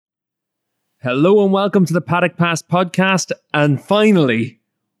Hello and welcome to the Paddock Pass podcast. And finally,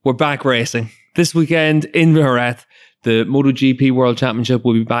 we're back racing. This weekend in Jerez, the MotoGP World Championship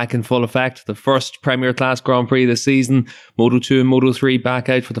will be back in full effect. The first Premier Class Grand Prix this season. Moto2 and Moto3 back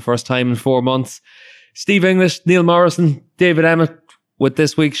out for the first time in 4 months. Steve English, Neil Morrison, David Emmett with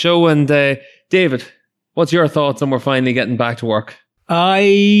this week's show. And David, what's your thoughts on we're finally getting back to work?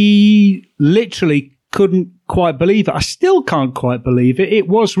 I literally couldn't quite believe it. I still can't quite believe it. It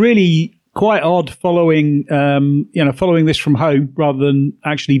was really quite odd following this from home rather than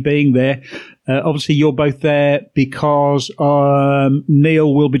actually being there. Obviously, you're both there because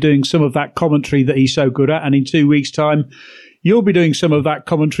Neil will be doing some of that commentary that he's so good at, and in 2 weeks' time, you'll be doing some of that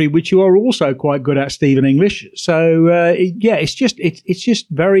commentary which you are also quite good at, Stephen English. So it's just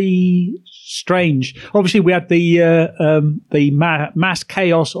very strange. Obviously, we had the mass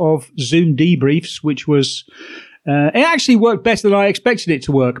chaos of Zoom debriefs, which was. It actually worked better than I expected it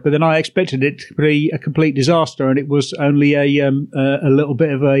to work, but then I expected it to be a complete disaster, and it was only a little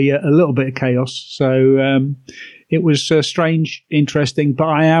bit of chaos. So it was strange, interesting, but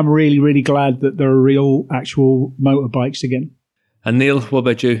I am really, really glad that there are real, actual motorbikes again. And Neil, what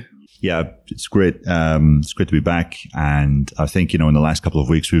about you? Yeah, it's great. It's great to be back. And I think, in the last couple of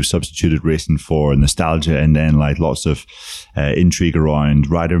weeks, we've substituted racing for nostalgia and then like lots of intrigue around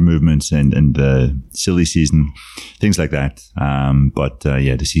rider movements and the silly season, things like that. But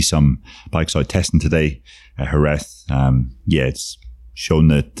to see some bikes out testing today at Jerez, it's shown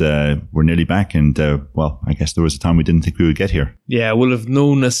that we're nearly back. And, I guess there was a time we didn't think we would get here. Yeah, we'll have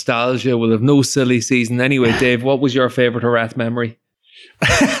no nostalgia. We'll have no silly season. Anyway, Dave, what was your favourite Jerez memory?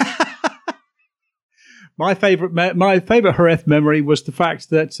 My favorite Jerez memory was the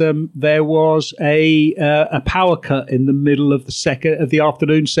fact that there was a power cut in the middle of the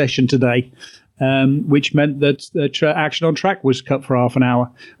afternoon session today, which meant that action on track was cut for half an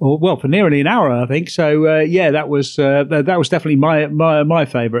hour, or for nearly an hour, I think. So that was definitely my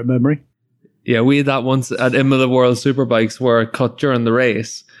favorite memory. Yeah, we had that once at Imola World Superbikes where it cut during the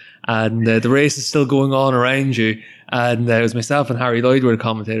race, and the race is still going on around you. And it was myself and Harry Lloyd were the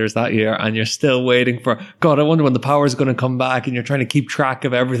commentators that year, and you're still waiting for, God, I wonder when the power is going to come back, and you're trying to keep track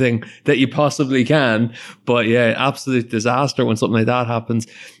of everything that you possibly can. But yeah, absolute disaster when something like that happens.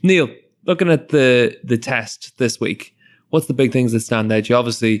 Neil, looking at the test this week, what's the big things that stand out?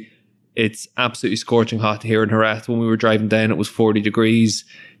 Obviously, it's absolutely scorching hot here in Jerez. When we were driving down, it was 40 degrees.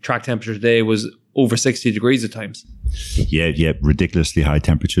 Track temperature today was over 60 degrees at times. Yeah, ridiculously high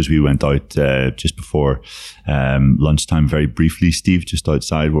temperatures. We went out just before lunchtime very briefly, Steve, just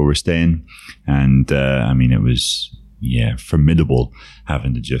outside where we're staying. And it was, formidable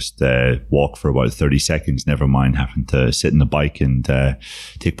having to just walk for about 30 seconds, never mind having to sit in the bike and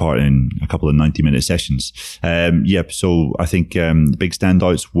take part in a couple of 90-minute sessions. So I think the big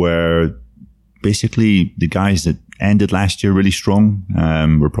standouts were basically the guys that ended last year really strong.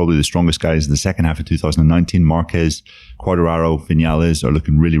 We're probably the strongest guys in the second half of 2019. Marquez, Quartararo, Vinales are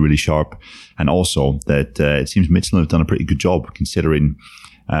looking really, really sharp. And also that it seems Michelin have done a pretty good job considering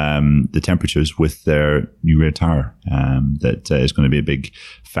the temperatures with their new rear tire. That is going to be a big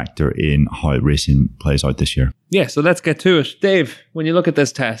factor in how racing plays out this year. Yeah, so let's get to it. Dave, when you look at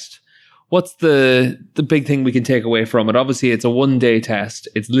this test, what's the big thing we can take away from it? Obviously, it's a one-day test.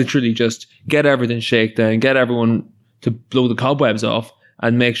 It's literally just get everything shaken down, get everyone to blow the cobwebs off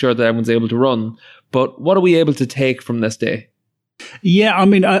and make sure that everyone's able to run. But what are we able to take from this day? Yeah,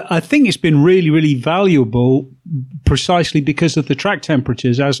 I think it's been really, really valuable precisely because of the track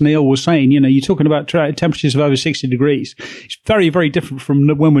temperatures. As Neil was saying, you're talking about temperatures of over 60 degrees. It's very, very different from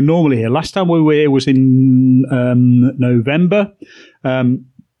when we're normally here. Last time we were here was in November.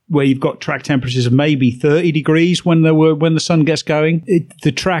 Where you've got track temperatures of maybe 30 degrees when the sun gets going.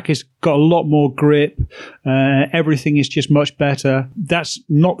 The track has got a lot more grip. Everything is just much better. That's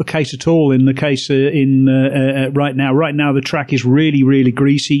not the case at all in the case right now. Right now, the track is really, really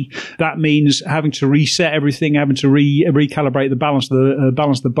greasy. That means having to reset everything, having to recalibrate the balance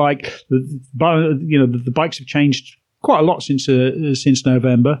of the bike. The bikes have changed quite a lot since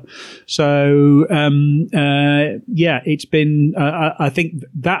November. So, it's been, I think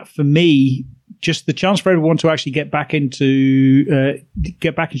that for me, just the chance for everyone to actually get back into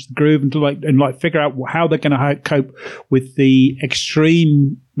the groove and to figure out how they're going to cope with the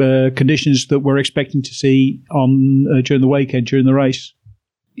extreme conditions that we're expecting to see on during the weekend, during the race.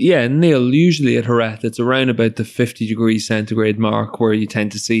 Yeah, Neil, usually at Jerez, it's around about the 50 degrees centigrade mark where you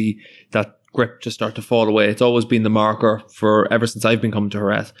tend to see that grip just start to fall away. It's always been the marker for ever since I've been coming to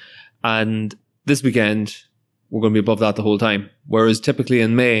Jerez. And this weekend, we're going to be above that the whole time. Whereas typically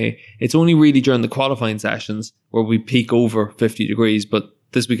in May, it's only really during the qualifying sessions where we peak over 50 degrees. But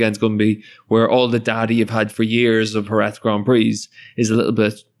this weekend's going to be, where all the data you've had for years of Jerez Grand Prix is a little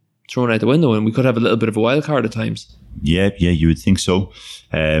bit thrown out the window, and we could have a little bit of a wild card at times. Yeah, you would think so.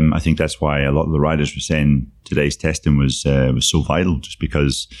 I think that's why a lot of the riders were saying today's testing was so vital, just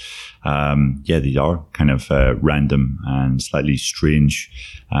because, they are kind of random and slightly strange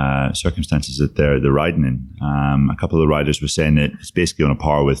circumstances that they're riding in. A couple of the riders were saying that it's basically on a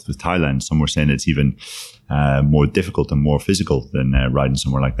par with Thailand. Some were saying it's even more difficult and more physical than riding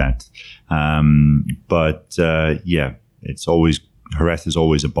somewhere like that. It's always, Jerez is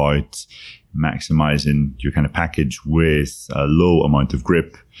always about maximizing your kind of package with a low amount of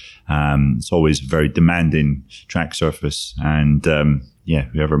grip. It's always a very demanding track surface, and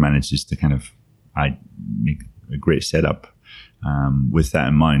whoever manages to kind of make a great setup with that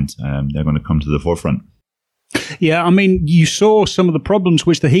in mind, they're going to come to the forefront. Yeah, I mean, you saw some of the problems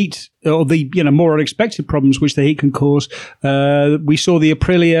which the heat, or the more unexpected problems which the heat can cause. We saw the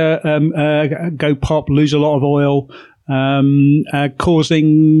Aprilia go pop, lose a lot of oil,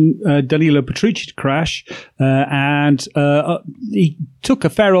 causing Danilo Petrucci to crash, and he took a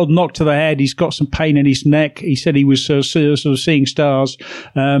fair old knock to the head. He's got some pain in his neck. He said he was sort of seeing stars.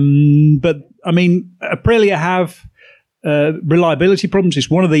 But I mean, Aprilia have reliability problems. It's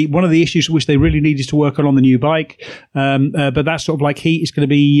one of the issues which they really needed to work on the new bike. But that sort of like heat is going to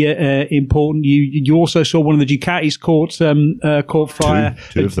be important. You also saw one of the Ducatis caught fire.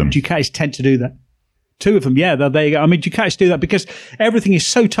 Two of them. Ducatis tend to do that. Two of them, yeah. There you go. I mean, Ducatis do that because everything is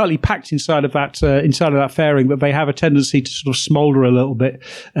so tightly packed inside of that fairing that they have a tendency to sort of smoulder a little bit.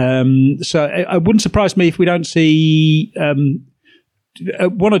 So it wouldn't surprise me if we don't see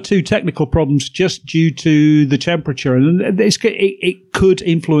one or two technical problems just due to the temperature, and it could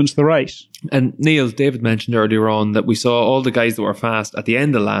influence the race. And Neil, David mentioned earlier on that we saw all the guys that were fast at the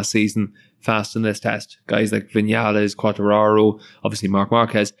end of last season fast in this test. Guys like Viñales, Quartararo, obviously Marc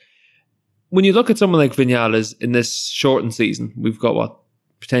Marquez. When you look at someone like Viñales in this shortened season, we've got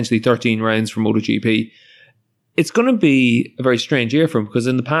potentially 13 rounds for MotoGP. It's going to be a very strange year for him, because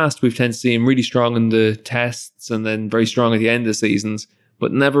in the past we've tended to see him really strong in the tests and then very strong at the end of seasons,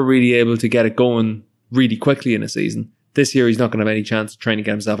 but never really able to get it going really quickly in a season. This year he's not going to have any chance of trying to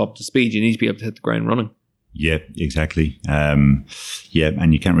get himself up to speed. You need to be able to hit the ground running. Yeah, exactly. And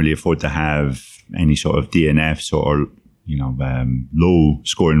you can't really afford to have any sort of DNFs or low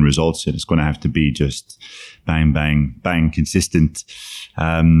scoring results. It's going to have to be just bang, bang, bang, consistent.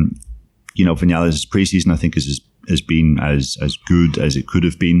 Viñales' preseason, I think, has been as good as it could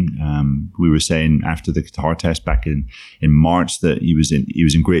have been. We were saying after the Qatar test back in March that he was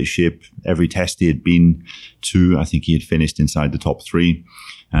in great shape. Every test he had been to, I think he had finished inside the top three.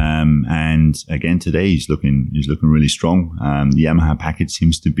 And again today, he's looking really strong. The Yamaha package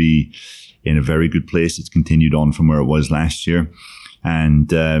seems to be in a very good place. It's continued on from where it was last year.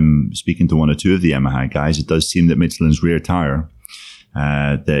 And speaking to one or two of the Yamaha guys, it does seem that Michelin's rear tire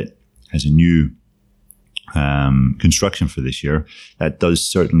that has a new construction for this year, that does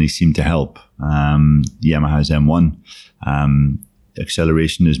certainly seem to help. Yamaha's M1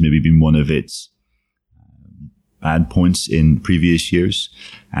 acceleration has maybe been one of its bad points in previous years,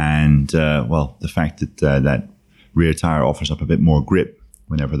 and the fact that that rear tire offers up a bit more grip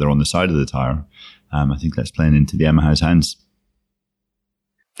whenever they're on the side of the tire, I think that's playing into the Yamaha's hands.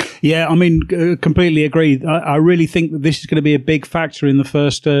 Yeah, I mean, completely agree. I really think that this is going to be a big factor in the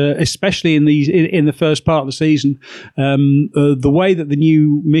first, especially in the first part of the season. The way that the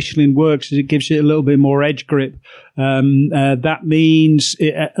new Michelin works is it gives it a little bit more edge grip. That means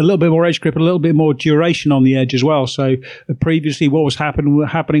a little bit more edge grip, a little bit more duration on the edge as well. So previously, what was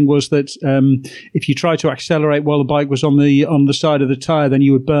happening was that if you try to accelerate while the bike was on the side of the tire, then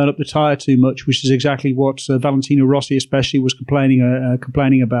you would burn up the tire too much, which is exactly what Valentino Rossi especially was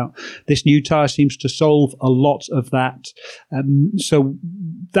complaining about. This new tire seems to solve a lot of that. So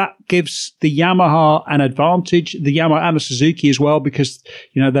that gives the Yamaha an advantage, the Yamaha and the Suzuki as well, because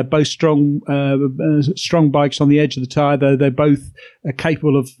they're both strong bikes on the edge of the tire. They're both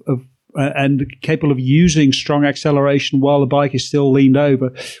capable of using strong acceleration while the bike is still leaned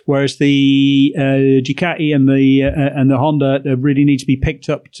over, whereas the Ducati and the Honda really need to be picked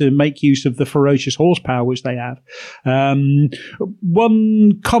up to make use of the ferocious horsepower which they have.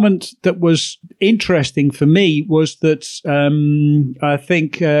 One comment that was interesting for me was that I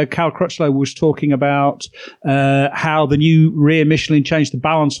think Cal Crutchlow was talking about how the new rear Michelin changed the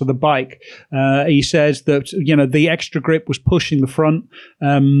balance of the bike. He says that the extra grip was pushing the front.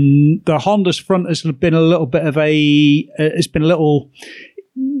 The Honda's front has been a little bit of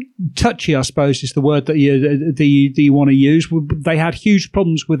touchy, I suppose, is the word that you want to use. They had huge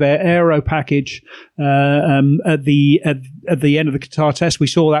problems with their aero package at the end of the Qatar test. We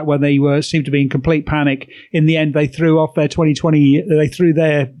saw that when they seemed to be in complete panic. In the end, they threw off their 2020. They threw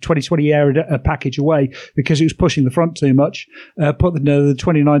their 2020 aero package away because it was pushing the front too much. Put the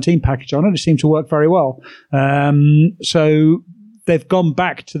 2019 package on, and it seemed to work very well. So they've gone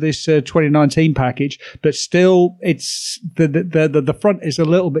back to this 2019 package, but still, it's the front is a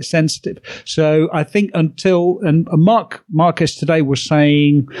little bit sensitive. So I think and Mark Marquez today was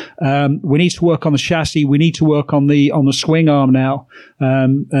saying we need to work on the chassis, we need to work on the swing arm now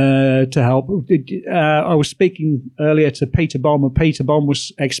to help. I was speaking earlier to Peter Bond, and Peter Bond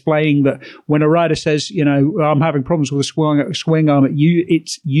was explaining that when a rider says, I'm having problems with the swing arm,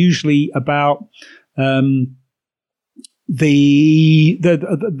 it's usually about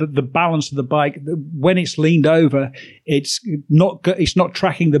the balance of the bike. When it's leaned over, it's not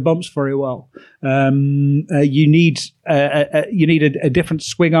tracking the bumps very well. You need a different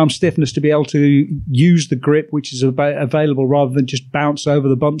swing arm stiffness to be able to use the grip, which is available, rather than just bounce over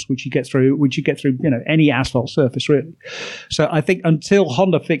the bumps, which you get through any asphalt surface, really. So I think until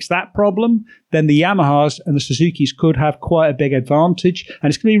Honda fix that problem, then the Yamahas and the Suzukis could have quite a big advantage, and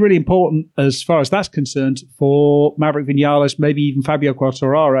it's going to be really important as far as that's concerned for Maverick Vinales, maybe even Fabio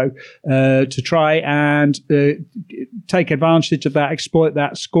Quartararo, to try and take advantage of that, exploit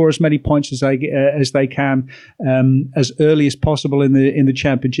that, score as many points as they can as early as possible in the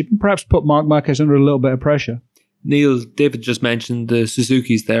championship, and perhaps put Marc Marquez under a little bit of pressure. Neil, David just mentioned the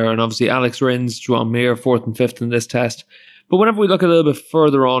Suzukis there, and obviously Alex Rins, Joan Mir, 4th and 5th in this test. But whenever we look a little bit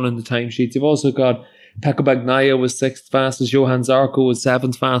further on in the timesheets, you've also got Pecco Bagnaia was 6th fastest, Johan Zarco was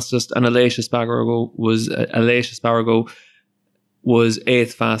 7th fastest, and Aleix Espargaro was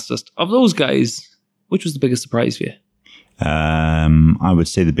 8th fastest. Of those guys, which was the biggest surprise for you? I would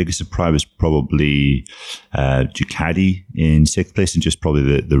say the biggest surprise was probably Ducati in 6th place, and just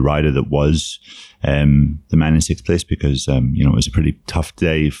probably the rider that was the man in 6th place, because it was a pretty tough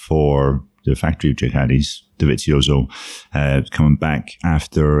day for the factory of Ducatis. Dovizioso coming back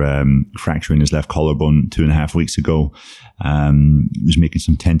after fracturing his left collarbone 2.5 weeks ago. He was making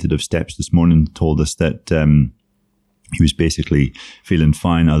some tentative steps this morning, told us that he was basically feeling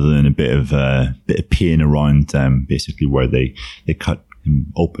fine, other than a bit of pain around basically where they cut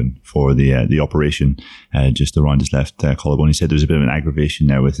him open for the operation, just around his left collarbone. He said there was a bit of an aggravation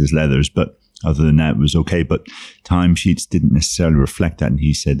there with his leathers, but other than that, it was okay. But timesheets didn't necessarily reflect that, and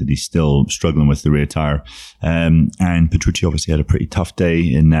he said that he's still struggling with the rear tire. And Petrucci obviously had a pretty tough day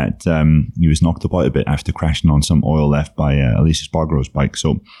in that he was knocked about a bit after crashing on some oil left by Aleix Espargaro's bike.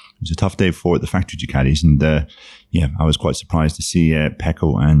 So it was a tough day for the factory Ducatis, and I was quite surprised to see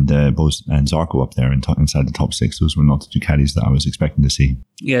Pecco and Zarco up there inside the top 6. Those were not the Ducatis that I was expecting to see.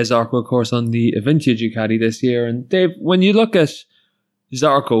 Yeah, Zarco, of course, on the Avintia Ducati this year. And Dave, when you look at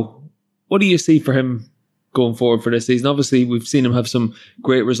Zarco, what do you see for him going forward for this season? Obviously, we've seen him have some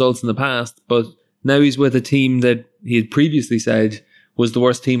great results in the past, but now he's with a team that he had previously said was the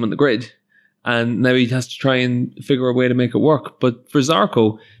worst team on the grid. And now he has to try and figure a way to make it work. But for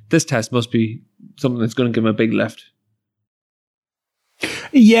Zarco, this test must be something that's going to give him a big lift.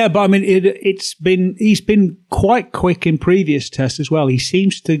 Yeah, but I mean, he's been quite quick in previous tests as well. He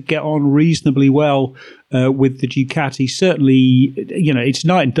seems to get on reasonably well with the Ducati. Certainly, it's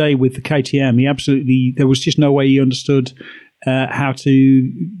night and day with the KTM. There was just no way he understood how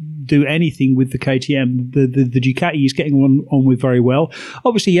to do anything with the KTM. The Ducati he's getting on with very well.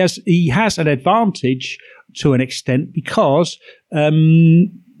 Obviously, he has an advantage to an extent, because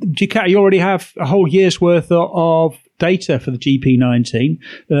Ducati already have a whole year's worth of data for the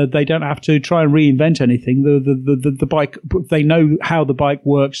GP19. They don't have to try and reinvent anything. The bike, they know how the bike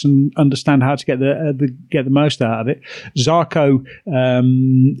works and understand how to get the most out of it. Zarco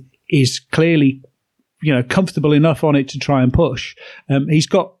is clearly comfortable enough on it to try and push. He's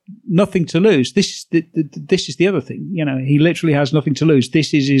got nothing to lose. This is the other thing. He literally has nothing to lose.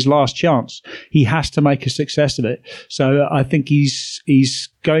 This is his last chance. He has to make a success of it. So I think he's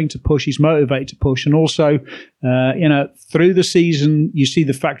going to push. He's motivated to push, and also, through the season, you see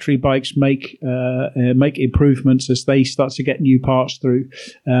the factory bikes make improvements as they start to get new parts through.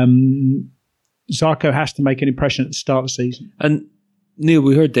 Zarco has to make an impression at the start of the season. And Neil,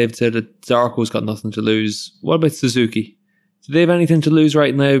 we heard David say that Zarco's got nothing to lose. What about Suzuki? Do they have anything to lose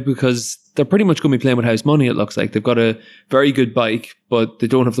right now? Because they're pretty much going to be playing with house money, it looks like. They've got a very good bike, but they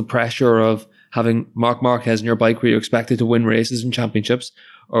don't have the pressure of having Marc Marquez in your bike where you're expected to win races and championships,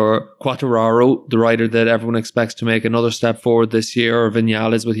 or Quartararo, the rider that everyone expects to make another step forward this year, or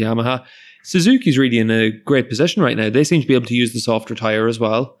Vinales with Yamaha. Suzuki's really in a great position right now. They seem to be able to use the softer tyre as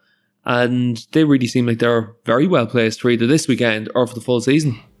well. and they really seem like they're very well placed for either this weekend or for the full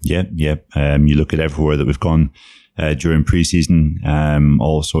season. Yeah. You look at everywhere that we've gone during pre-season,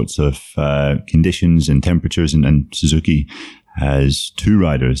 all sorts of conditions and temperatures, and Suzuki has 2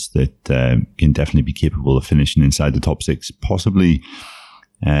 riders that can definitely be capable of finishing inside the top 6, possibly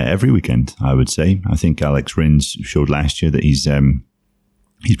every weekend, I would say. I think Alex Rins showed last year that he's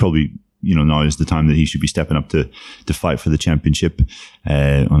probably, now is the time that he should be stepping up to fight for the championship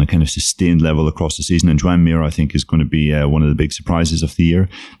on a kind of sustained level across the season. And Joan Mir, I think, is going to be one of the big surprises of the year.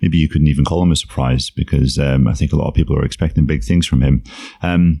 Maybe you couldn't even call him a surprise, because I think a lot of people are expecting big things from him.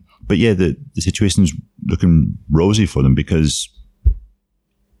 But yeah, the situation's looking rosy for them, because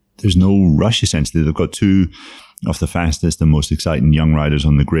there's no rush, essentially. They've got 2 of the fastest and most exciting young riders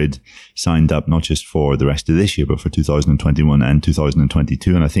on the grid signed up, not just for the rest of this year, but for 2021 and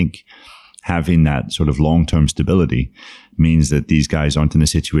 2022. And I think having that sort of long-term stability means that these guys aren't in a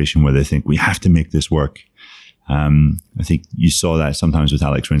situation where they think, we have to make this work. I think you saw that sometimes with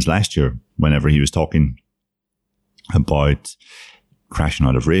Alex Rins last year, whenever he was talking about crashing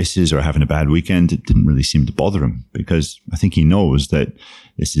out of races or having a bad weekend. It didn't really seem to bother him, because I think he knows that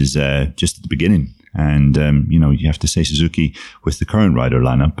this is just at the beginning. And, you have to say Suzuki, with the current rider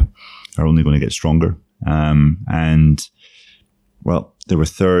lineup, are only going to get stronger. And, well, they were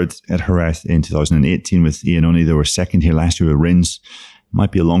 3rd at Jerez in 2018 with Iannone. They were 2nd here last year with Rins.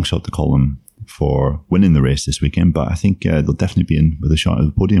 Might be a long shot to call them for winning the race this weekend, but I think they'll definitely be in with a shot at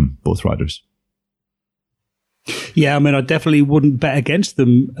the podium, both riders. Yeah, I mean, I definitely wouldn't bet against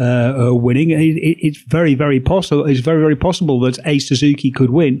them winning. It's very, very possible. It's very, very possible that a Suzuki could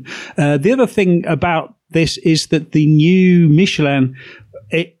win. The other thing about this is that the new Michelin,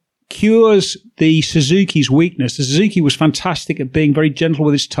 it cures the Suzuki's weakness. The Suzuki was fantastic at being very gentle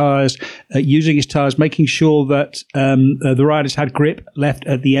with its tyres, using its tyres, making sure that the riders had grip left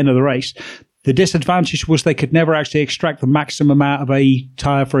at the end of the race. The disadvantage was they could never actually extract the maximum out of a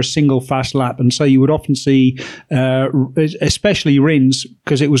tyre for a single fast lap. And so you would often see, especially Rins,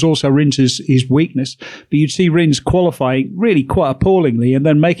 because it was also Rins' his weakness, but you'd see Rins qualifying really quite appallingly and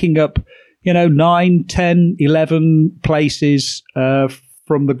then making up, 9, 10, 11 places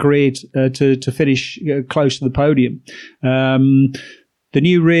from the grid to finish close to the podium. The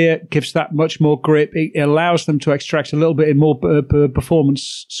new rear gives that much more grip. It allows them to extract a little bit more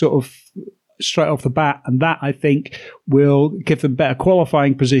performance sort of straight off the bat, and that, I think, will give them better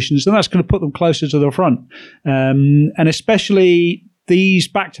qualifying positions, and that's going to put them closer to the front. And especially these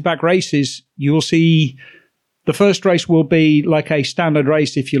back-to-back races, you'll see the first race will be like a standard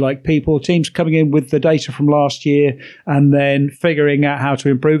race, if you like. Teams coming in with the data from last year and then figuring out how to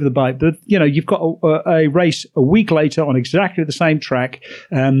improve the bike. But, you've got a race a week later on exactly the same track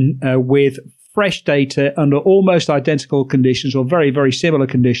with fresh data under almost identical conditions or very, very similar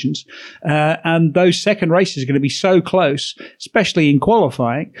conditions. And those second races are going to be so close, especially in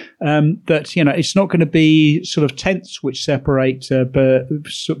qualifying, that, it's not going to be sort of tenths which separate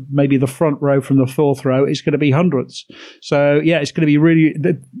maybe the front row from the fourth row. It's going to be hundredths. So, yeah, it's going to be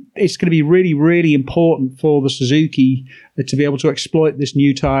really, really important for the Suzuki to be able to exploit this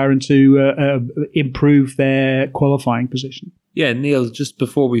new tyre and to improve their qualifying position. Yeah, Neil, just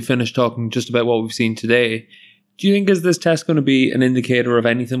before we finish talking just about what we've seen today, do you think is this test going to be an indicator of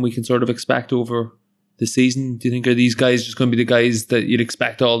anything we can sort of expect over the season? Do you think are these guys just going to be the guys that you'd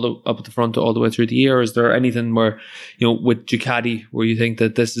expect up at the front all the way through the year? Or is there anything where, with Ducati, where you think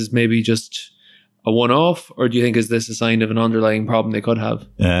that this is maybe just a one-off, or do you think is this a sign of an underlying problem they could have?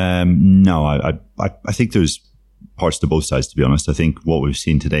 No, I think there's parts to both sides, to be honest. I think what we've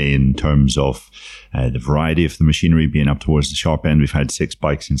seen today in terms of the variety of the machinery being up towards the sharp end, we've had 6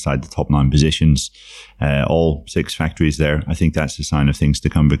 bikes inside the top 9 positions, all 6 factories there. I think that's a sign of things to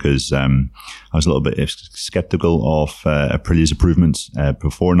come, because I was a little bit skeptical of Aprilia's improvements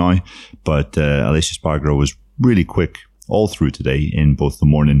before now, but Aleix Espargaro was really quick all through today in both the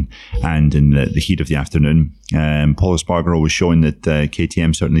morning and in the heat of the afternoon. Pol Espargaro was showing that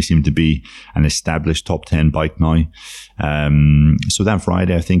KTM certainly seemed to be an established top 10 bike now. So that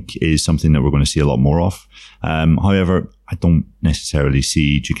Friday, I think, is something that we're going to see a lot more of. However, I don't necessarily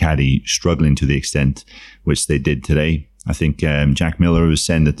see Ducati struggling to the extent which they did today. I think Jack Miller was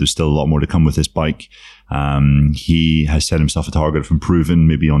saying that there's still a lot more to come with this bike. He has set himself a target of improving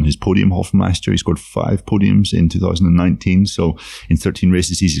maybe on his podium haul from last year. He scored 5 podiums in 2019. So in 13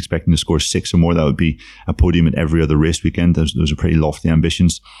 races, he's expecting to score 6 or more. That would be a podium at every other race weekend. Those are pretty lofty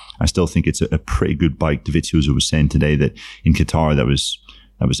ambitions. I still think it's a pretty good bike. Dovizioso was saying today that in Qatar, that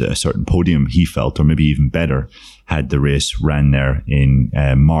was a certain podium he felt, or maybe even better, had the race ran there in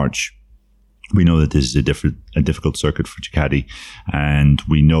March We know that this is a difficult circuit for Ducati, and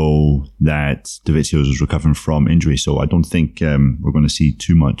we know that Dovizioso is recovering from injury. So I don't think we're going to see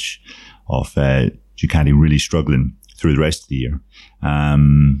too much of Ducati really struggling through the rest of the year.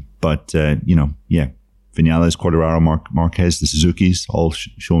 Vinales, Quartararo, Marquez, the Suzuki's all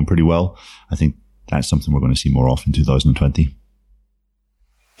showing pretty well. I think that's something we're going to see more of in 2020.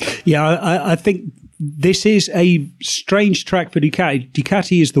 Yeah, I think this is a strange track for Ducati.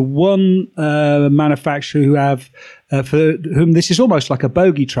 Ducati is the one manufacturer who have for whom this is almost like a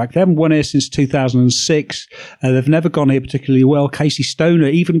bogey track. They haven't won here since 2006. They've never gone here particularly well. Casey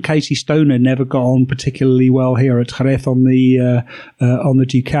Stoner never got on particularly well here at Jerez on the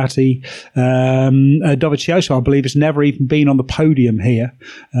Ducati. Dovizioso, I believe, has never even been on the podium here.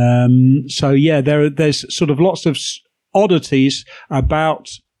 There's sort of lots of oddities about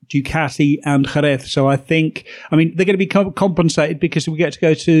Ducati and Jerez. So I think, they're going to be compensated because we get to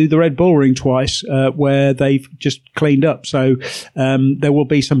go to the Red Bull Ring twice, where they've just cleaned up. So there will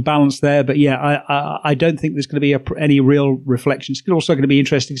be some balance there. But yeah, I don't think there's going to be any real reflection. It's also going to be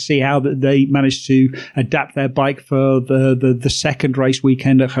interesting to see how they manage to adapt their bike for the second race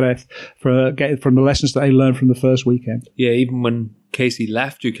weekend at Jerez, from the lessons that they learned from the first weekend. Yeah, even when Casey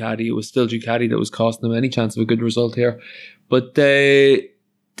left Ducati, it was still Ducati that was costing them any chance of a good result here. But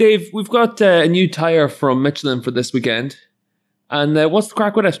Dave, we've got a new tyre from Michelin for this weekend. And what's the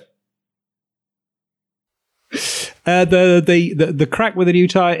crack with it? The crack with the new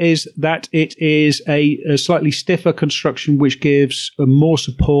tyre is that it is a slightly stiffer construction, which gives more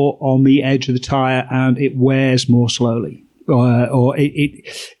support on the edge of the tyre, and it wears more slowly. Or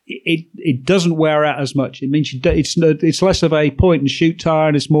it doesn't wear out as much. It means it's less of a point and shoot tyre,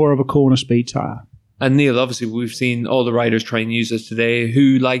 and it's more of a corner speed tyre. And Neil, obviously, we've seen all the riders try and use this today.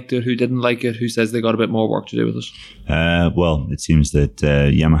 Who liked it? Who didn't like it? Who says they got a bit more work to do with it? Well, it seems that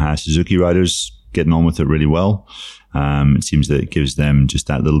Yamaha Suzuki riders getting on with it really well. It seems that it gives them just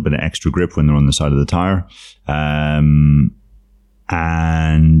that little bit of extra grip when they're on the side of the tyre. And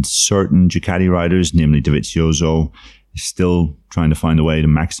certain Ducati riders, namely Dovizioso, is still trying to find a way to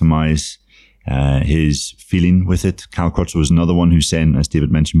maximise his feeling with it. Cal Crutchlow was another one who's saying, as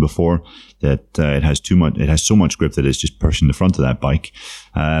David mentioned before, that it has so much grip that it's just pushing the front of that bike.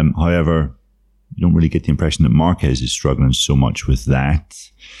 However, you don't really get the impression that Marquez is struggling so much with that.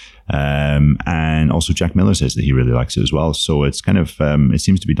 And also Jack Miller says that he really likes it as well. So it's kind of, it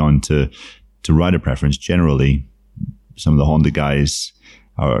seems to be down to rider preference. Generally, some of the Honda guys,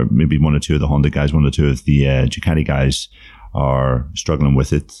 or maybe one or two of the Honda guys, one or two of the Ducati guys are struggling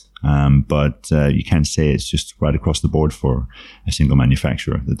with it. But you can't say it's just right across the board for a single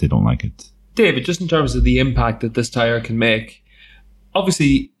manufacturer that they don't like it. David, just in terms of the impact that this tyre can make,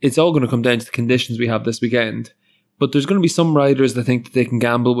 obviously it's all going to come down to the conditions we have this weekend. But there's going to be some riders that think that they can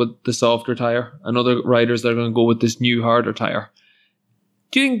gamble with the softer tyre, and other riders that are going to go with this new harder tyre.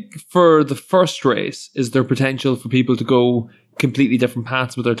 Do you think for the first race, is there potential for people to go completely different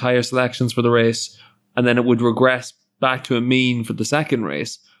paths with their tyre selections for the race, and then it would regress back to a mean for the second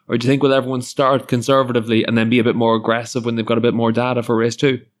race? Or do you think will everyone start conservatively and then be a bit more aggressive when they've got a bit more data for race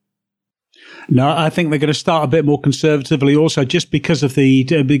 2? No, I think they're going to start a bit more conservatively also just because of the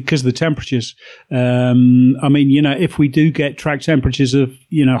temperatures. If we do get track temperatures of,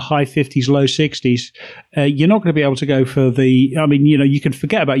 high 50s, low 60s, you're not going to be able to go for you can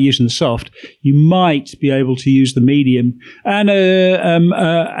forget about using the soft. You might be able to use the medium and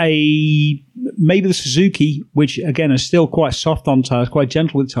maybe the Suzuki, which again is still quite soft on tyres, quite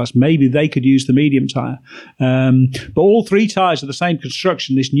gentle with tyres. Maybe they could use the medium tyre. But all three tyres are the same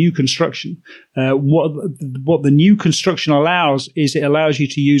construction, this new construction. What the new construction allows is it allows you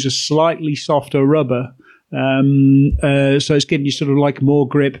to use a slightly softer rubber. So it's giving you sort of like more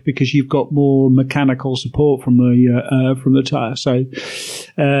grip because you've got more mechanical support from the tyre. So,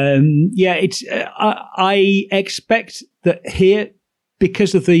 I expect that here,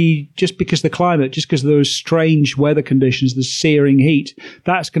 because of the climate, just because of those strange weather conditions, the searing heat,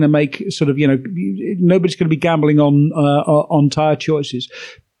 that's going to make sort of, nobody's going to be gambling on tyre choices.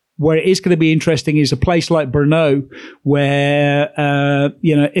 Where it is going to be interesting is a place like Brno, where,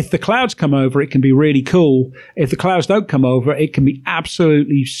 if the clouds come over, it can be really cool. If the clouds don't come over, it can be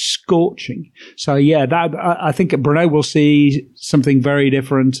absolutely scorching. So, I think at Brno we'll see something very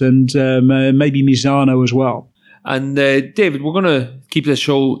different, and maybe Misano as well. And David, we're going to keep this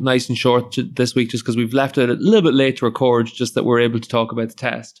show nice and short this week just because we've left it a little bit late to record, just that we're able to talk about the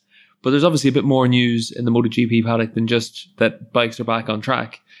test. But there's obviously a bit more news in the MotoGP paddock than just that bikes are back on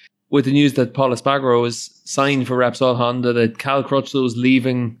track. With the news that Paul Espargaro is signed for Repsol Honda, that Cal Crutchlow is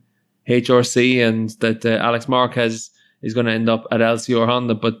leaving HRC, and that Alex Marquez is going to end up at LCR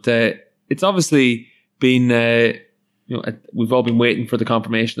Honda. But it's obviously been, we've all been waiting for the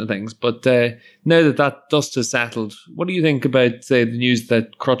confirmation of things. But now that dust has settled, what do you think about, say, the news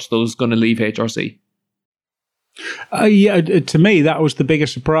that Crutchlow's going to leave HRC? To me, that was the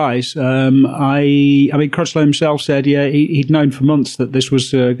biggest surprise. I mean, Crutchlow himself said, he'd known for months that this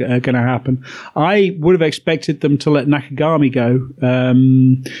was going to happen. I would have expected them to let Nakagami go,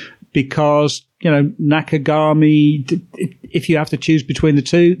 because, Nakagami, if you have to choose between the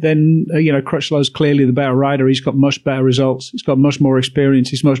two, then, Crutchlow's clearly the better rider. He's got much better results. He's got much more experience.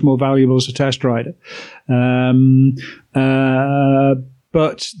 He's much more valuable as a test rider.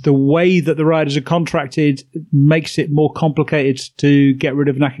 But the way that the riders are contracted makes it more complicated to get rid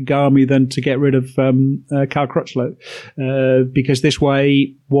of Nakagami than to get rid of Cal Crutchlow. Because this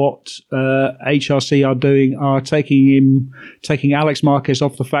way, what HRC are doing are taking Alex Marquez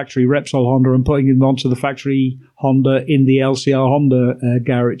off the factory Repsol Honda and putting him onto the factory Honda in the LCR Honda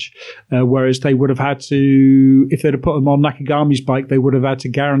garage. Whereas they would have had to, if they'd have put him on Nakagami's bike, they would have had to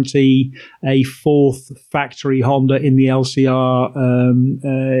guarantee a fourth factory Honda in the LCR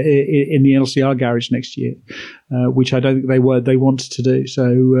in the LCR garage next year, which I don't think they wanted to do. So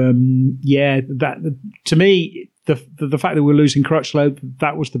that to me, the fact that we're losing Crutchlow,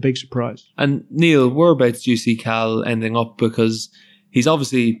 that was the big surprise. And Neil, whereabouts do you see Cal ending up? Because he's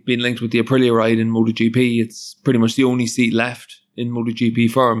obviously been linked with the Aprilia ride in MotoGP. It's pretty much the only seat left in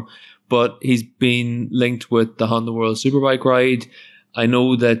MotoGP firm. But he's been linked with the Honda World Superbike ride. I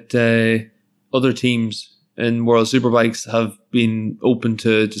know that other teams in World Superbikes have been open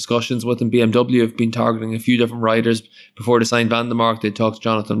to discussions with him. BMW have been targeting a few different riders. Before they signed Van der Mark, they talked to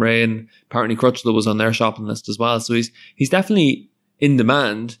Jonathan Rea, and apparently Crutchlow was on their shopping list as well. So he's definitely in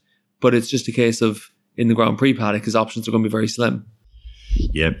demand, but it's just a case of in the Grand Prix paddock, his options are going to be very slim.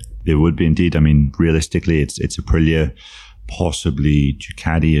 Yeah, it would be indeed. I mean, realistically, it's Aprilia, possibly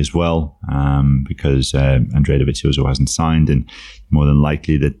Ducati as well, because Andrea Dovizioso hasn't signed, and more than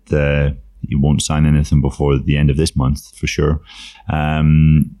likely that he won't sign anything before the end of this month for sure.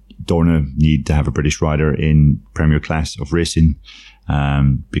 Dorna need to have a British rider in Premier Class of racing,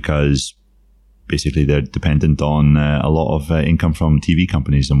 because basically they're dependent on a lot of income from TV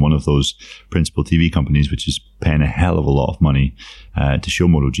companies, and one of those principal TV companies, which is paying a hell of a lot of money to show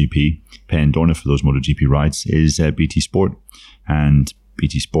MotoGP, paying Dorna for those MotoGP rights, is BT Sport. And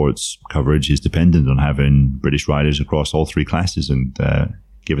BT Sport's coverage is dependent on having British riders across all three classes, and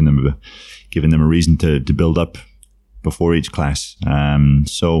giving them a reason to build up before each class.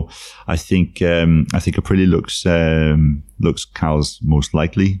 So I think Aprilia looks Cal's most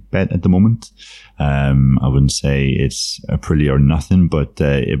likely bet at the moment. I wouldn't say it's Aprilia or nothing, but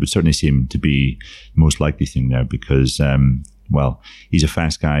it would certainly seem to be the most likely thing there, because he's a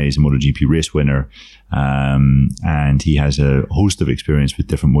fast guy, he's a MotoGP race winner, and he has a host of experience with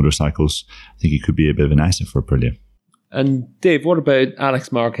different motorcycles. I think he could be a bit of an asset for Aprilia. And Dave, what about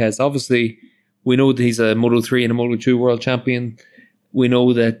Alex Marquez? Obviously, we know that he's a Moto3 and a Moto2 world champion. We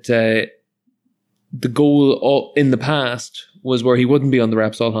know that the goal in the past was where he wouldn't be on the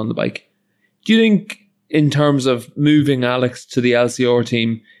Repsol Honda bike. Do you think, in terms of moving Alex to the LCR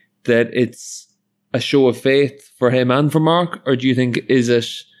team, that it's a show of faith for him and for Mark? Or do you think, is it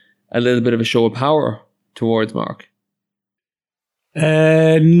a little bit of a show of power towards Mark?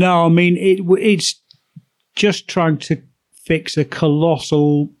 No, I mean, it's just trying to fix a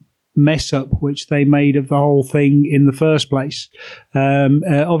colossal mess up which they made of the whole thing in the first place.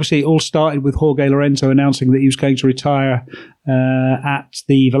 Obviously, it all started with Jorge Lorenzo announcing that he was going to retire at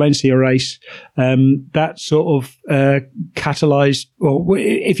the Valencia race. That sort of catalyzed, or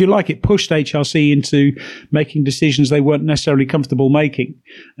if you like, it pushed HRC into making decisions they weren't necessarily comfortable making.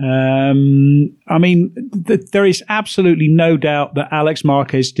 I mean, there is absolutely no doubt that Alex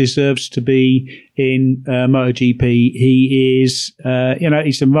Marquez deserves to be in MotoGP. He is,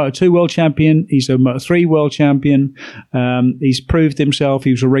 he's a Moto2 world champion. He's a Moto3 world champion. He's proved himself.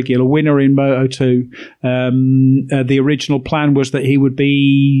 He was a regular winner in Moto2. The original plan was that he would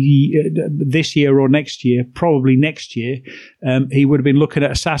be this year or next year, probably next year. He would have been looking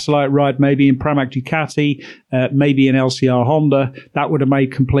at a satellite ride, maybe in Pramac Ducati, maybe in LCR Honda. That would have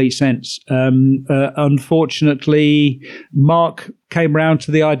made complete sense. Unfortunately, Mark came round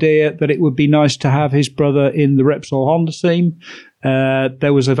to the idea that it would be nice to have his brother in the Repsol Honda team.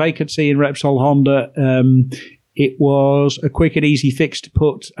 There was a vacancy in Repsol Honda. It was a quick and easy fix to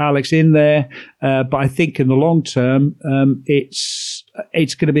put Alex in there, but I think in the long term, it's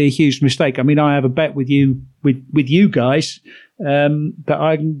going to be a huge mistake. I mean, I have a bet with you guys that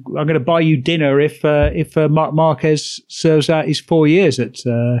I'm going to buy you dinner if Marc Marquez serves out his 4 years at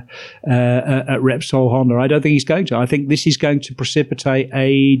Repsol Honda. I don't think he's going to. I think this is going to precipitate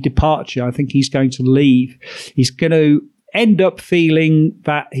a departure. I think he's going to leave. He's going to end up feeling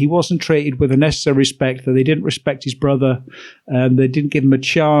that he wasn't treated with the necessary respect, that they didn't respect his brother, they didn't give him a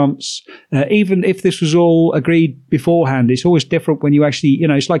chance. Even if this was all agreed beforehand, it's always different when you actually,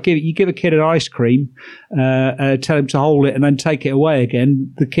 it's like you give a kid an ice cream, tell him to hold it and then take it away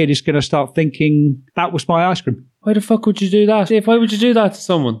again. The kid is going to start thinking, that was my ice cream. Why the fuck would you do that? Why would you do that to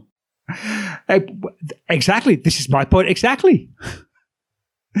someone? Exactly. This is my point. Exactly.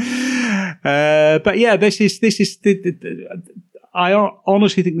 But yeah, this is. I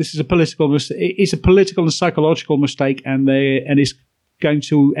honestly think this is a political. It's a political and psychological mistake, and it's going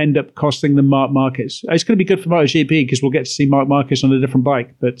to end up costing them Marc Marquez. It's going to be good for MotoGP because we'll get to see Marc Marquez on a different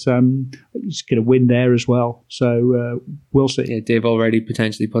bike, but he's going to win there as well. So we'll see. Yeah, Dave already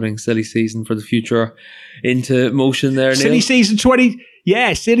potentially putting silly season for the future into motion there. Silly Neil. season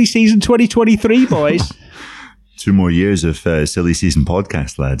 2023, boys. 2 more years of Silly Season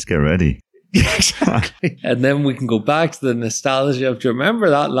podcast, lads. Get ready. Exactly. And then we can go back to the nostalgia of, do you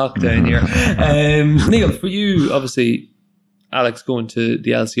remember that lockdown year? Neil, for you, obviously, Alex going to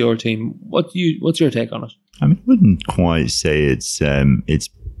the LCR team, what's your take on it? I mean, I wouldn't quite say it's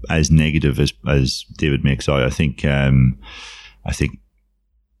as negative as David makes out. I think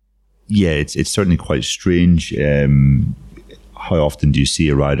it's certainly quite strange. How often do you see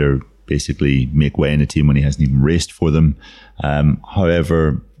a rider basically make way in a team when he hasn't even raced for them?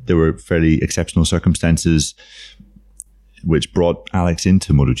 However, there were fairly exceptional circumstances which brought Alex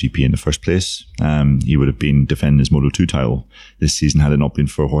into MotoGP in the first place. He would have been defending his Moto2 title this season had it not been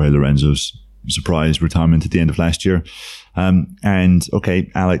for Jorge Lorenzo's surprise retirement at the end of last year. And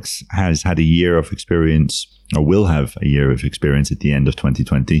okay, Alex has had a year of experience, or will have a year of experience at the end of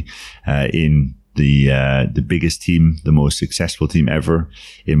 2020 in the biggest team, the most successful team ever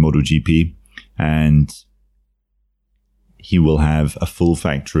in MotoGP, and he will have a full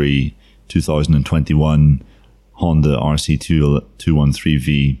factory 2021 Honda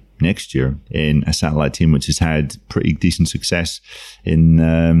RC213V next year in a satellite team which has had pretty decent success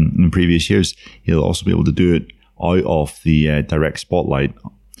in previous years. He'll also be able to do it out of the direct spotlight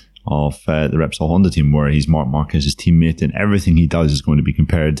of the Repsol Honda team, where he's Marc Marquez's teammate, and everything he does is going to be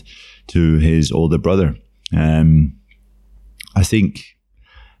compared to his older brother. I think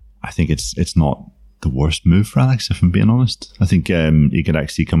it's not the worst move for Alex, if I'm being honest. I think he could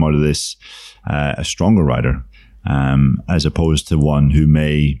actually come out of this a stronger rider, as opposed to one who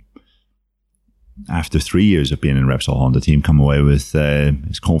may, after 3 years of being in Repsol Honda team, come away with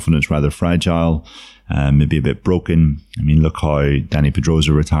his confidence rather fragile, maybe a bit broken. I mean, look how Dani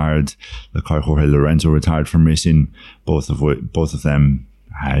Pedrosa retired, look how Jorge Lorenzo retired from racing. Both of them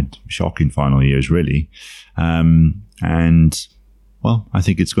had shocking final years, really. And well, I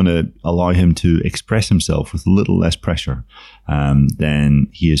think it's going to allow him to express himself with a little less pressure than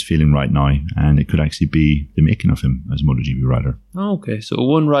he is feeling right now. And it could actually be the making of him as a MotoGP rider. Okay, so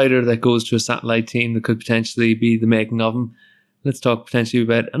one rider that goes to a satellite team that could potentially be the making of him. Let's talk potentially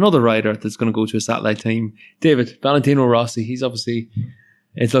about another rider that's going to go to a satellite team. David, Valentino Rossi. He's obviously,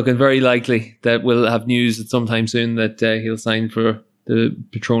 it's looking very likely that we'll have news at some time soon that he'll sign for the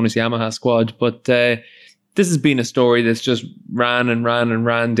Petronas Yamaha squad. But this has been a story that's just ran,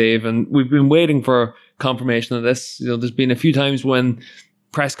 Dave, and we've been waiting for confirmation of this. There's been a few times when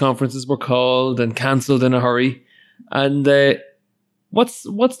press conferences were called and cancelled in a hurry. And what's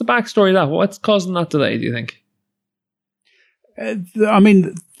the backstory of that? What's causing that delay, do you think? I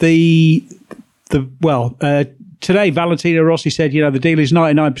mean, today Valentino Rossi said, the deal is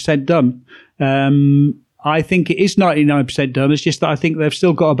 99% done. I think it is 99% done. It's just that I think they've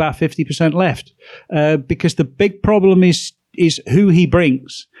still got about 50% left, because the big problem is who he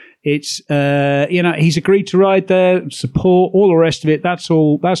brings. It's he's agreed to ride there, support, all the rest of it. That's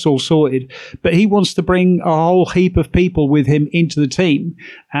all sorted. But he wants to bring a whole heap of people with him into the team,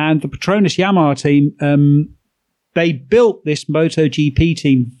 and the Petronas Yamaha team. They built this MotoGP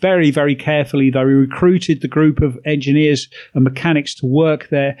team very, very carefully. They recruited the group of engineers and mechanics to work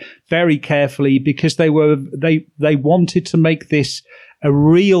there very carefully because they wanted to make this a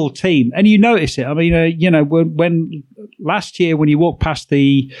real team. And you notice it. I mean, when last year when you walked past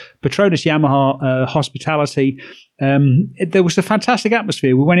the Petronas Yamaha hospitality, there was a fantastic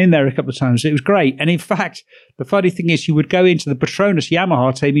atmosphere. We went in there a couple of times. It was great. And in fact, the funny thing is you would go into the Petronas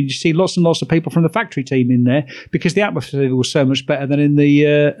Yamaha team and you see lots and lots of people from the factory team in there because the atmosphere was so much better than in the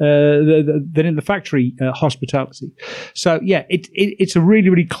factory hospitality. So yeah, it's a really,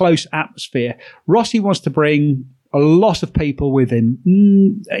 really close atmosphere. Rossi wants to bring a lot of people with him.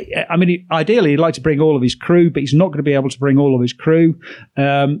 I mean, ideally, he'd like to bring all of his crew, but he's not going to be able to bring all of his crew.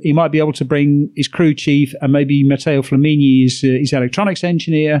 He might be able to bring his crew chief and maybe Matteo Flamini, his electronics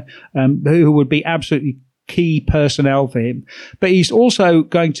engineer, who would be absolutely key personnel for him. But he's also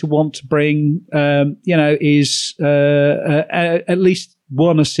going to want to bring, his at least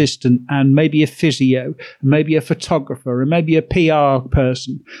one assistant and maybe a physio, maybe a photographer, and maybe a PR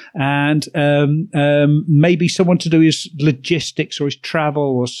person, and maybe someone to do his logistics or his travel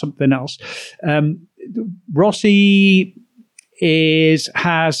or something else. Rossi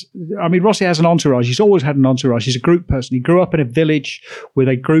has an entourage. He's always had an entourage. He's a group person. He grew up in a village with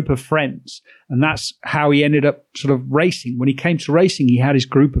a group of friends, and that's how he ended up sort of racing. When he came to racing, he had his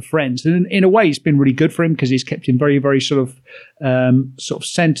group of friends, and in a way, it's been really good for him because he's kept him very, very sort of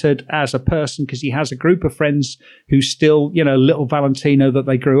centered as a person, because he has a group of friends who still, little Valentino that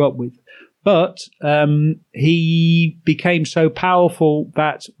they grew up with. But he became so powerful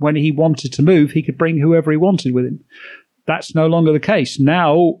that when he wanted to move, he could bring whoever he wanted with him. That's no longer the case.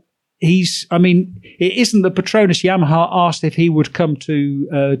 Now it isn't that Petronas Yamaha asked if he would come to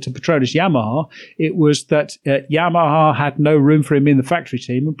Petronas Yamaha. It was that Yamaha had no room for him in the factory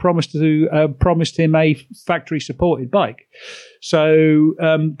team and promised him a factory supported bike. So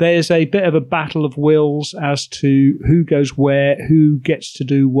there's a bit of a battle of wills as to who goes where, who gets to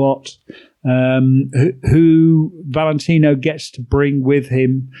do what. Who Valentino gets to bring with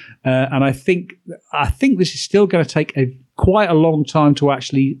him, and I think this is still going to take quite a long time to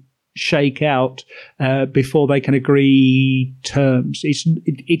actually shake out before they can agree terms.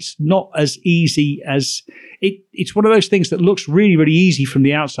 It's not as easy as it's one of those things that looks really, really easy from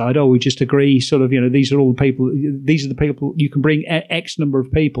the outside. Oh, we just agree, sort of, these are all the people. These are the people you can bring X number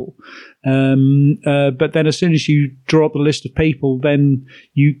of people. But then as soon as you draw up the list of people, then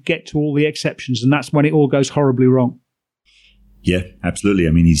you get to all the exceptions, and that's when it all goes horribly wrong. Yeah, absolutely.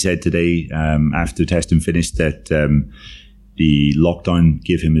 I mean, he said today after testing finished that the lockdown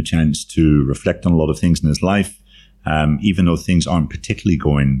gave him a chance to reflect on a lot of things in his life, even though things aren't particularly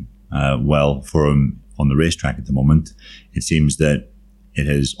going well for him on the racetrack at the moment. It seems that it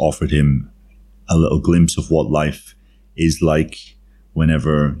has offered him a little glimpse of what life is like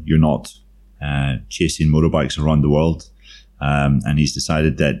whenever you're not chasing motorbikes around the world. And he's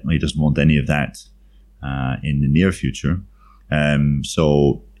decided that he doesn't want any of that in the near future.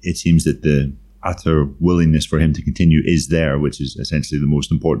 So it seems that the utter willingness for him to continue is there, which is essentially the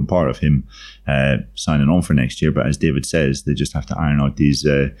most important part of him signing on for next year. But as David says, they just have to iron out these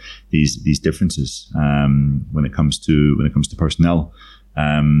differences when it comes to personnel.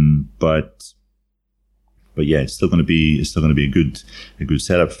 But yeah, it's still going to be a good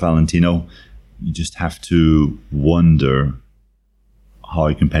setup for Valentino. You just have to wonder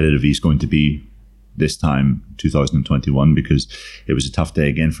how competitive he's going to be this time, 2021, because it was a tough day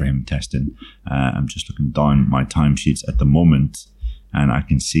again for him testing. I'm just looking down my timesheets at the moment, and I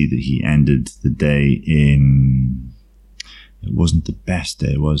can see that he ended the day in. It wasn't the best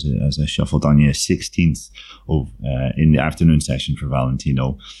day, was it? As I shuffled down, 16th of in the afternoon session for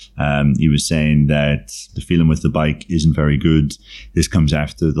Valentino. He was saying that the feeling with the bike isn't very good. This comes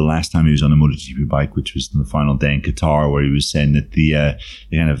after the last time he was on a MotoGP bike, which was the final day in Qatar, where he was saying that the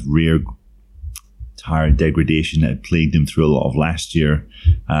kind of rear tire degradation that had plagued him through a lot of last year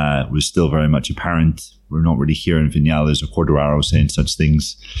was still very much apparent. We're not really hearing Vinales or Quartararo saying such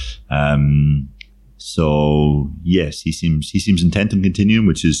things. So yes, he seems intent on continuing,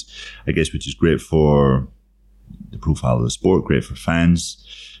 which is great for the profile of the sport, great for fans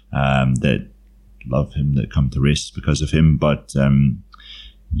that love him, that come to races because of him. But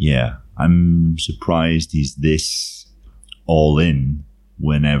yeah, I'm surprised he's this all in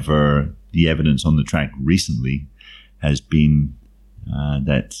whenever the evidence on the track recently has been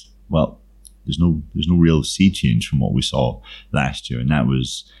that, well, there's no real sea change from what we saw last year, and that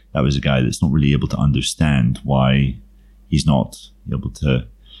was a guy that's not really able to understand why he's not able to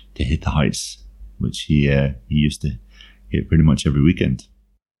hit the heights which he used to hit pretty much every weekend.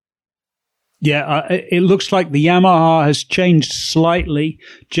 Yeah, it looks like the Yamaha has changed slightly,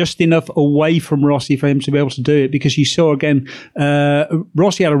 just enough away from Rossi for him to be able to do it, because you saw again,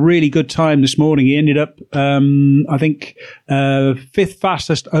 Rossi had a really good time this morning. He ended up, I think, fifth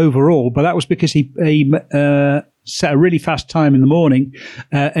fastest overall, but that was because he set a really fast time in the morning,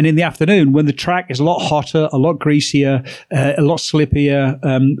 and in the afternoon, when the track is a lot hotter, a lot greasier, a lot slippier,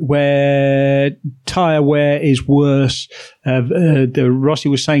 where tyre wear is worse. Rossi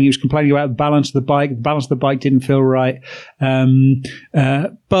was saying he was complaining about the balance of the bike. The balance of the bike didn't feel right.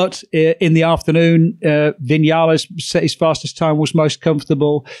 But in the afternoon, Vinales set his fastest time, was most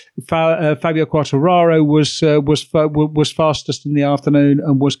comfortable. Fabio Quartararo was fastest in the afternoon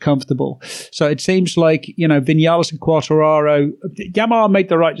and was comfortable. So it seems like, Vinales and Quartararo, Yamaha made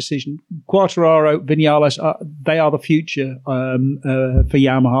the right decision. Quartararo, Vinales, they are the future for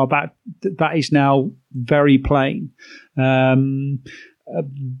Yamaha. That is now very plain.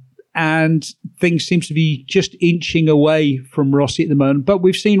 And things seems to be just inching away from Rossi at the moment. But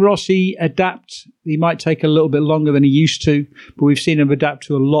we've seen Rossi adapt. He might take a little bit longer than he used to, but we've seen him adapt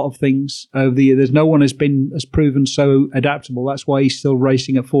to a lot of things over the year. There's no one has proven so adaptable. That's why he's still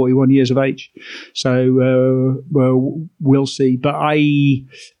racing at 41 years of age. So we'll see. But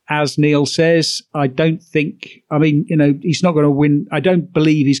as Neil says, I don't think, he's not going to win. I don't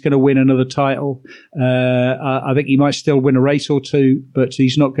believe he's going to win another title. I think he might still win a race or two, but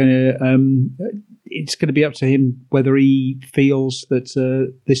he's not going to, it's going to be up to him whether he feels that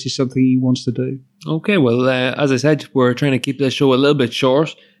this is something he wants to do. Okay, well, as I said, we're trying to keep this show a little bit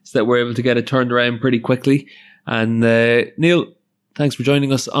short so that we're able to get it turned around pretty quickly. And Neil, thanks for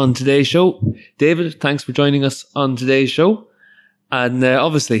joining us on today's show. David, thanks for joining us on today's show. And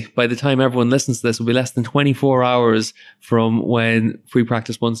obviously, by the time everyone listens to this, will be less than 24 hours from when Free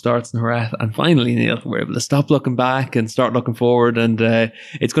Practice 1 starts in Jerez. And finally, Neil, we're able to stop looking back and start looking forward. And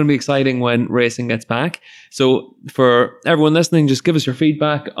it's going to be exciting when racing gets back. So for everyone listening, just give us your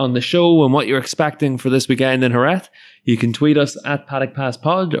feedback on the show and what you're expecting for this weekend in Jerez. You can tweet us at Paddock Pass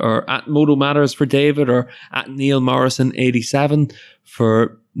Pod, or at Moto Matters for David, or at Neil Morrison 87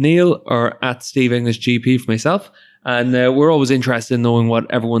 for Neil, or at Steve English GP for myself. And we're always interested in knowing what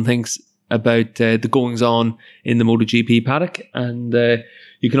everyone thinks about the goings on in the MotoGP paddock. And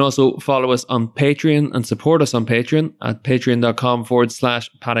you can also follow us on Patreon and support us on Patreon at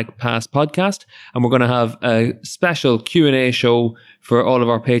patreon.com/Paddock Pass Podcast. And we're going to have a special Q&A show for all of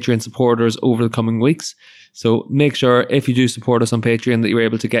our Patreon supporters over the coming weeks. So make sure, if you do support us on Patreon, that you're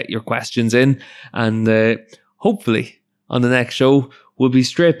able to get your questions in. And hopefully on the next show, we'll be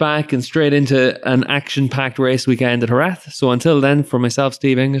straight back and straight into an action-packed race weekend at Jerez. So until then, for myself,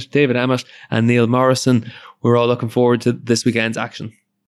 Steve English, David Emmett and Neil Morrison, we're all looking forward to this weekend's action.